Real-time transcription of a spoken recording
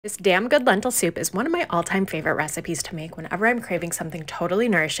This damn good lentil soup is one of my all-time favorite recipes to make whenever I'm craving something totally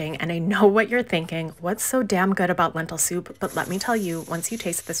nourishing, and I know what you're thinking, what's so damn good about lentil soup? But let me tell you, once you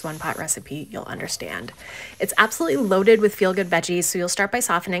taste this one-pot recipe, you'll understand. It's absolutely loaded with feel-good veggies, so you'll start by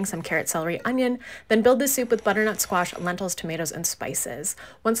softening some carrot, celery, onion, then build the soup with butternut, squash, lentils, tomatoes, and spices.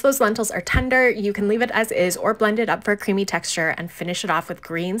 Once those lentils are tender, you can leave it as is or blend it up for a creamy texture and finish it off with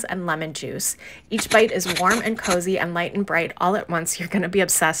greens and lemon juice. Each bite is warm and cozy and light and bright all at once. You're going to be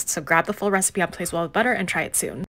obsessed. So grab the full recipe on Place Well with Butter and try it soon.